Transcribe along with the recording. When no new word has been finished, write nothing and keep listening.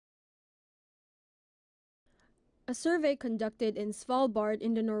A survey conducted in Svalbard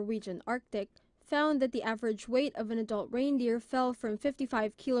in the Norwegian Arctic found that the average weight of an adult reindeer fell from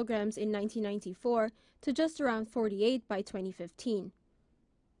 55 kilograms in 1994 to just around 48 by 2015.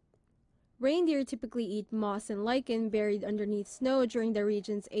 Reindeer typically eat moss and lichen buried underneath snow during the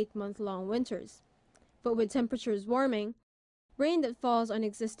region's 8-month-long winters. But with temperatures warming, rain that falls on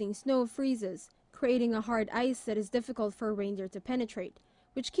existing snow freezes, creating a hard ice that is difficult for a reindeer to penetrate,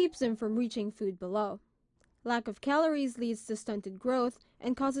 which keeps them from reaching food below. Lack of calories leads to stunted growth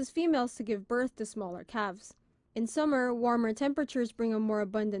and causes females to give birth to smaller calves. In summer, warmer temperatures bring a more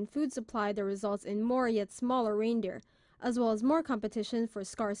abundant food supply that results in more yet smaller reindeer, as well as more competition for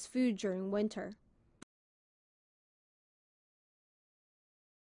scarce food during winter.